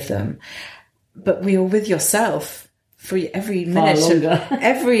you're with them. But you're with yourself for every minute,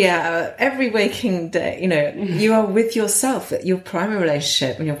 every hour, every waking day. You know, you are with yourself. Your primary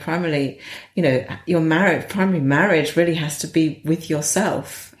relationship and your primarily, you know, your primary marriage really has to be with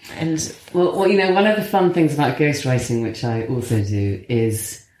yourself. And well, you know, one of the fun things about ghostwriting, which I also do,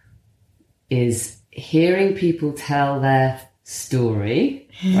 is hearing people tell their story,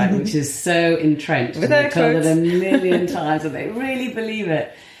 right, which is so entrenched. They tell it a million times and they really believe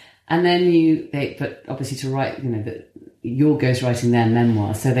it. And then but obviously to write, you know, that you're ghostwriting their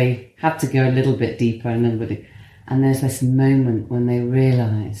memoir, so they have to go a little bit deeper and there's this moment when they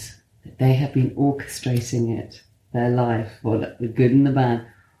realise that they have been orchestrating it, their life, or the good and the bad,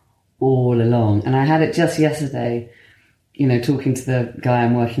 all along. And I had it just yesterday, you know, talking to the guy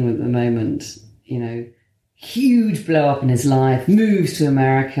I'm working with at the moment, you know, huge blow up in his life, moves to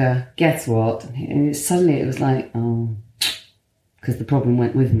America, guess what? And suddenly it was like, oh, because the problem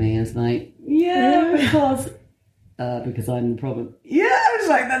went with me. I was like, because I'm the problem. Yeah, I was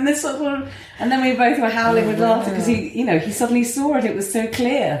like, then this sort of, and then we both were howling with laughter because he suddenly saw it. It was so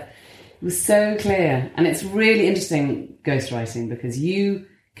clear. It was so clear. And it's really interesting, ghostwriting, because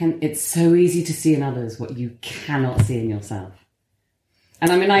it's so easy to see in others what you cannot see in yourself.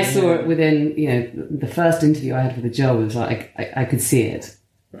 And I mean, I saw it within, you know, the first interview I had for the job was like, I could see it.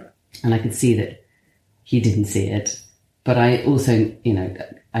 And I could see that he didn't see it. But I also, you know,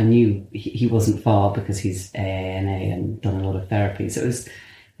 I knew he wasn't far because he's AANA and done a lot of therapy. So it was,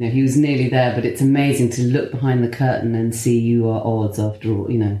 you know, he was nearly there. But it's amazing to look behind the curtain and see you are odds after all,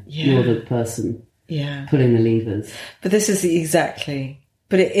 you know, you're the person pulling the levers. But this is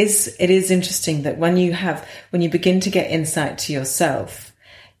but it is interesting that when you begin to get insight to yourself,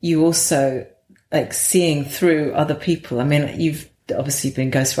 you also like seeing through other people. I mean, you've obviously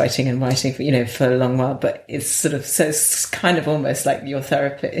been ghostwriting and writing for, you know, for a long while, but it's sort of, so it's kind of almost like your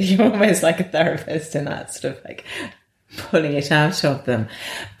therapist. You're almost like a therapist in that sort of like pulling it out of them.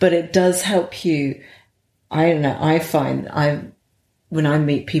 But it does help you. I don't know. I find when I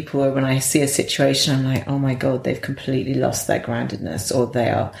meet people or when I see a situation, I'm like, oh my God, they've completely lost their groundedness, or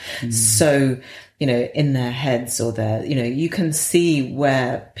they are so, you know, in their heads, or you know, you can see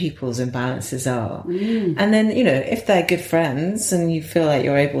where people's imbalances are. And then, you know, if they're good friends and you feel like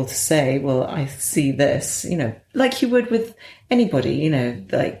you're able to say, well, I see this, you know, like you would with anybody, you know,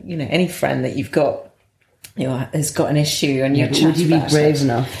 like, you know, any friend that you've got, you know, has got an issue and you chat about it. Would you be brave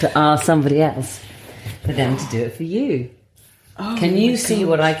enough to ask somebody else for them to do it for you? Oh, can you see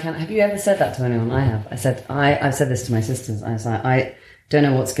what I can? Have you ever said that to anyone? I have. I've said this to my sisters. I was like, I don't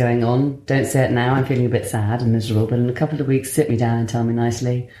know what's going on. Don't say it now. I'm feeling a bit sad and miserable. But in a couple of weeks, sit me down and tell me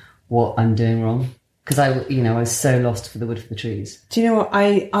nicely what I'm doing wrong. Because I was so lost for the wood for the trees. Do you know what?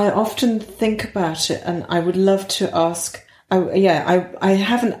 I often think about it, and I would love to ask. I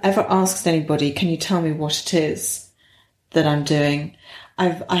haven't ever asked anybody, can you tell me what it is that I'm doing?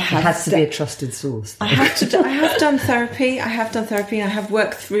 It has to be a trusted source. I have done therapy. And I have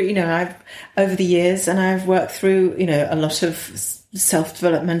worked through, over the years, and I've worked through, a lot of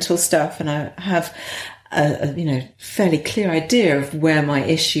self-developmental stuff, and I have a fairly clear idea of where my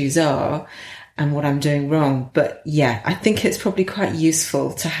issues are and what I'm doing wrong. But yeah, I think it's probably quite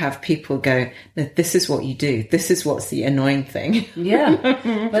useful to have people go, no, this is what you do. This is what's the annoying thing.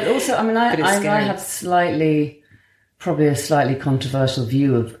 Yeah. But also, I mean, I have probably a slightly controversial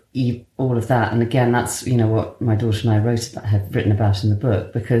view of all of that. And again, that's, what my daughter and I have written about in the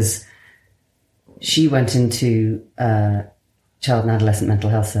book, because she went into child and adolescent mental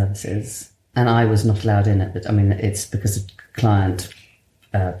health services and I was not allowed in it. But I mean, it's because of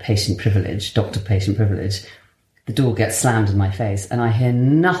patient privilege, doctor-patient privilege. The door gets slammed in my face and I hear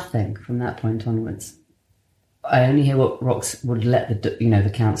nothing from that point onwards. I only hear what Rox would let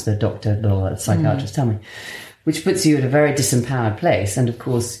the counsellor, doctor, or psychiatrist tell me, which puts you at a very disempowered place. And of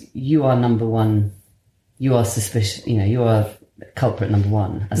course, you are number one. You are suspicious. You are culprit number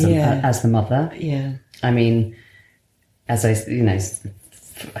one as the mother. Yeah. I mean, as I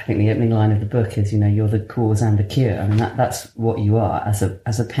think the opening line of the book is, you're the cause and the cure. I mean, that's what you are as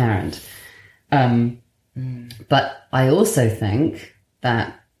a parent. But I also think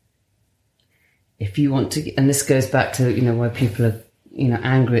that if you want to, and this goes back to, why people are,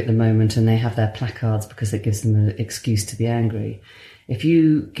 angry at the moment and they have their placards because it gives them an excuse to be angry. If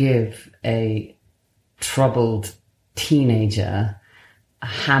you give a troubled teenager a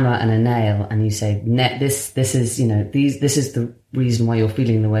hammer and a nail and you say, this is the reason why you're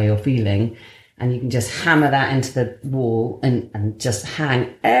feeling the way you're feeling, and you can just hammer that into the wall and just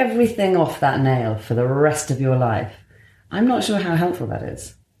hang everything off that nail for the rest of your life, I'm not sure how helpful that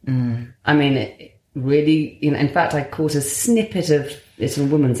is. I mean, it really, in fact, I caught a snippet of it's a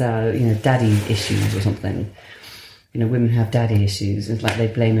woman's hour, daddy issues or something. Women have daddy issues. It's like they're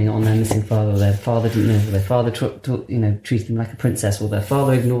blaming it on their missing father, or their father didn't know, or their father treated them like a princess, or their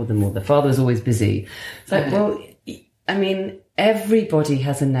father ignored them, or their father was always busy. It's like, well, I mean, everybody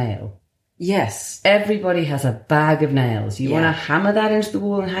has a nail. Yes. Everybody has a bag of nails. You want to hammer that into the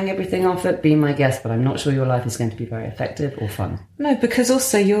wall and hang everything off it? Be my guest, but I'm not sure your life is going to be very effective or fun. No, because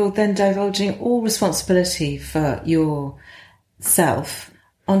also you're then divulging all responsibility for yourself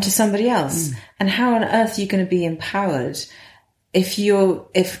onto somebody else. And how on earth are you going to be empowered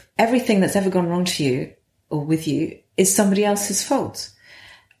if everything that's ever gone wrong to you or with you is somebody else's fault?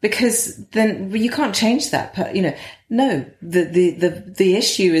 Because then you can't change that. No, the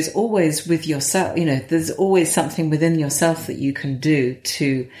issue is always with yourself. There's always something within yourself that you can do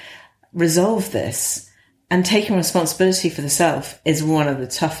to resolve this. And taking responsibility for the self is one of the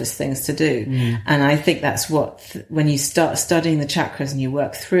toughest things to do. And I think that's when you start studying the chakras and you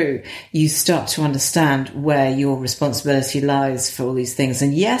work through, you start to understand where your responsibility lies for all these things.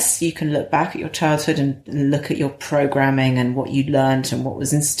 And yes, you can look back at your childhood and look at your programming and what you learned and what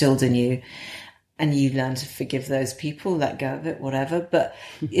was instilled in you. And you learn to forgive those people, let go of it, whatever. But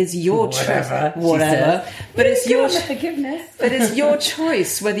it's your choice. Whatever. But it's your forgiveness. But it's your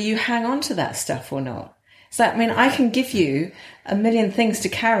choice whether you hang on to that stuff or not. So, I mean, I can give you a million things to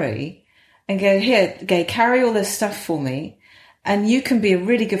carry and go, here, carry all this stuff for me. And you can be a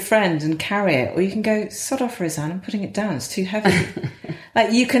really good friend and carry it. Or you can go, sod off, Roseanne, I'm putting it down. It's too heavy.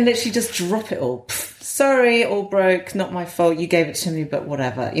 Like, you can literally just drop it all. Sorry, all broke, not my fault. You gave it to me, but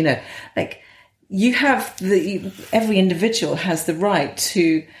whatever. You have every individual has the right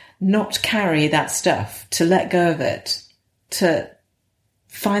to not carry that stuff, to let go of it, to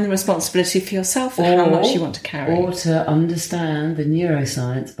find the responsibility for yourself for how much you want to carry. Or to understand the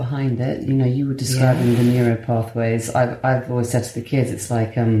neuroscience behind it. You were describing the neuro pathways. I've always said to the kids, it's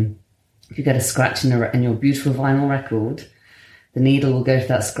like if you get a scratch in your beautiful vinyl record, the needle will go to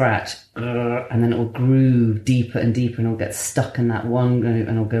that scratch and then it will groove deeper and deeper and it'll get stuck in that one groove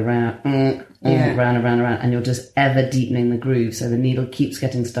and it'll go round and round, and you're just ever deepening the groove so the needle keeps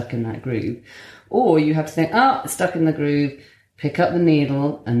getting stuck in that groove. Or you have to think, it's stuck in the groove, pick up the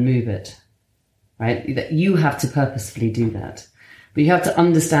needle and move it, right? You have to purposefully do that. But you have to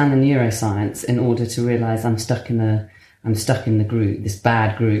understand the neuroscience in order to realize I'm stuck in the groove, this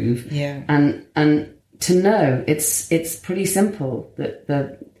bad groove. Yeah. And to know it's pretty simple that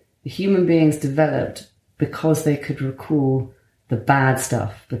the human beings developed because they could recall the bad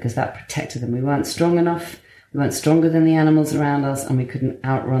stuff, because that protected them. We weren't strong enough. We weren't stronger than the animals around us, and we couldn't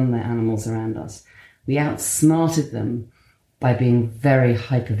outrun the animals around us. We outsmarted them by being very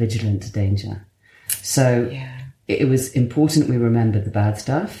hypervigilant to danger. So it was important we remembered the bad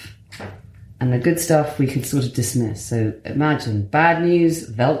stuff, and the good stuff we could sort of dismiss. So imagine bad news,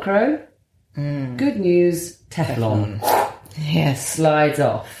 Velcro. Good news, Teflon. Yes. Slides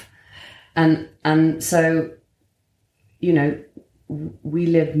off. And so, you know, we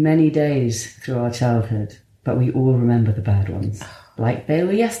lived many days through our childhood, but we all remember the bad ones, like they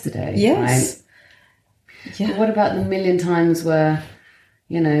were yesterday. Yes. Right? Yeah. But what about the million times where,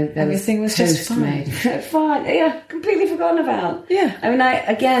 you know, there everything was toast just fine. made? Fine. Yeah, completely forgotten about. Yeah. I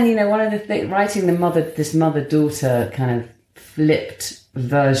mean, you know, one of the things, writing this mother-daughter kind of flipped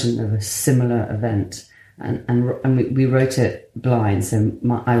version of a similar event, and we wrote it blind, so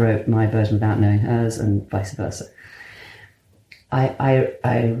I wrote my version without knowing hers, and vice versa.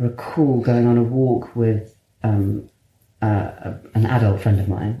 I recall going on a walk with an adult friend of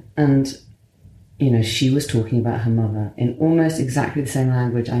mine, and you know, she was talking about her mother in almost exactly the same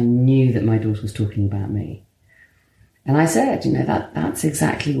language I knew that my daughter was talking about me. And I said, you know, that's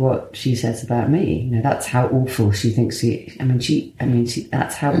exactly what she says about me. You know, that's how awful she thinks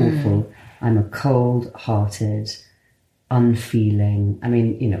that's how awful. I'm a cold-hearted, unfeeling. I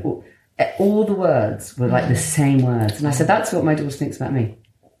mean, you know, all the words were like the same words. And I said, that's what my daughter thinks about me.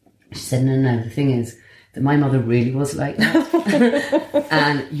 She said, no, the thing is that my mother really was like that.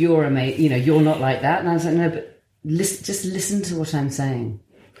 And you're amazing, you know, you're not like that. And I was like, no, but just listen to what I'm saying.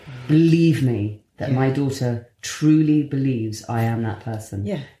 Believe me that my daughter truly believes I am that person.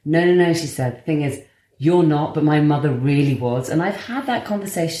 Yeah. No, she said. The thing is, you're not, but my mother really was. And I've had that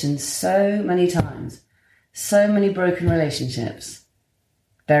conversation so many times. So many broken relationships.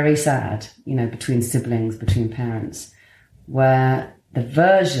 Very sad, you know, between siblings, between parents, where the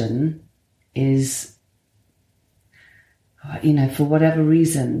version is, you know, for whatever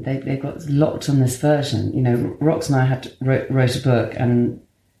reason, they got locked on this version. You know, Rox and I wrote a book and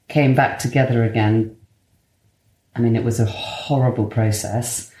came back together again. I mean, it was a horrible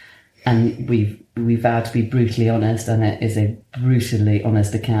process, and we vowed to be brutally honest, and it is a brutally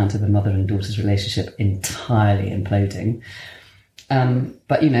honest account of a mother and daughter's relationship entirely imploding.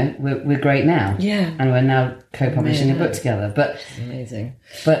 But you know, we're great now, and we're now co-publishing a book together. But amazing.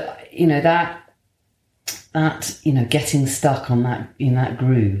 But you know that you know, getting stuck on that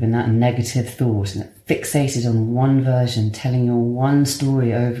groove and that negative thought, and fixated on one version, telling your one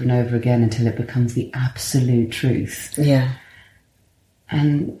story over and over again until it becomes the absolute truth. Yeah.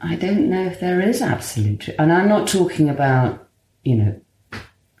 And I don't know if there is absolute truth. And I'm not talking about, you know,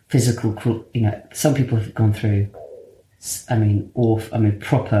 physical, you know, some people have gone through, I mean,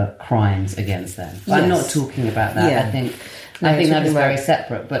 proper crimes against them. Yes. I'm not talking about that. Yeah. I think that is very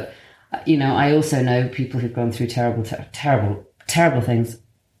separate. But, you know, I also know people who've gone through terrible things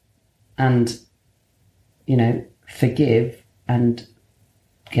and, you know, forgive and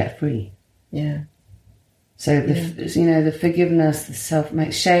get free. Yeah. So, you know, the forgiveness,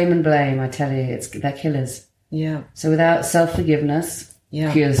 the shame and blame, I tell you, they're killers. Yeah. So without self-forgiveness,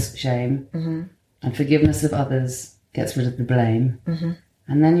 cures shame, and forgiveness of others gets rid of the blame,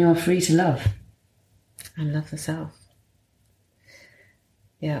 and then you're free to love. And love the self.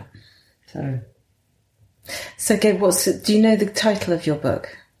 Yeah. So Gabe, do you know the title of your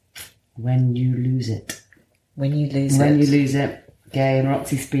book? When You Lose It. When You Lose It. When You Lose It. Gay and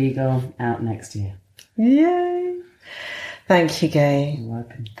Roxy Spiegel, out next year. Yay. Thank you, Gay. You're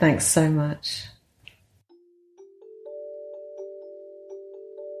welcome. Thanks so much.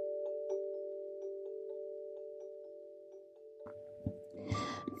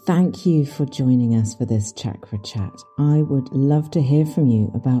 Thank you for joining us for this Chakra Chat. I would love to hear from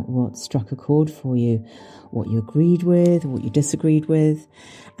you about what struck a chord for you, what you agreed with, what you disagreed with.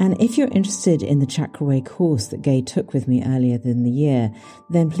 And if you're interested in the Chakra Way course that Gay took with me earlier in the year,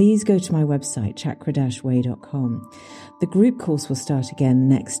 then please go to my website, chakra-way.com. The group course will start again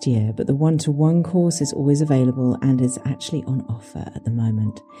next year, but the one-to-one course is always available and is actually on offer at the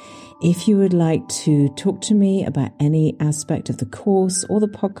moment. If you would like to talk to me about any aspect of the course or the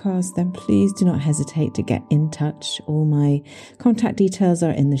podcast, then please do not hesitate to get in touch. All my contact details are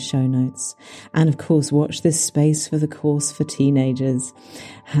in the show notes. And of course, watch this space for the course for teenagers.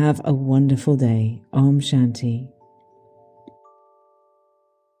 Have a wonderful day. Om Shanti.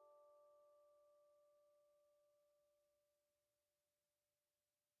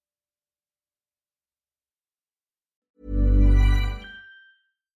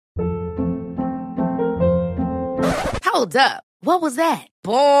 Hold up. What was that?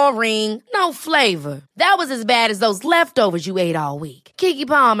 Boring. No flavor. That was as bad as those leftovers you ate all week. Keke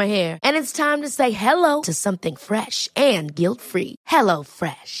Palmer here, and it's time to say hello to something fresh and guilt-free. Hello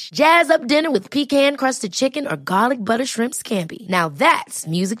Fresh. Jazz up dinner with pecan-crusted chicken or garlic butter shrimp scampi. Now that's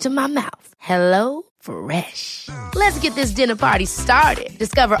music to my mouth. Hello Fresh. Let's get this dinner party started.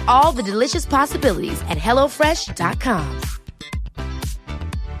 Discover all the delicious possibilities at HelloFresh.com.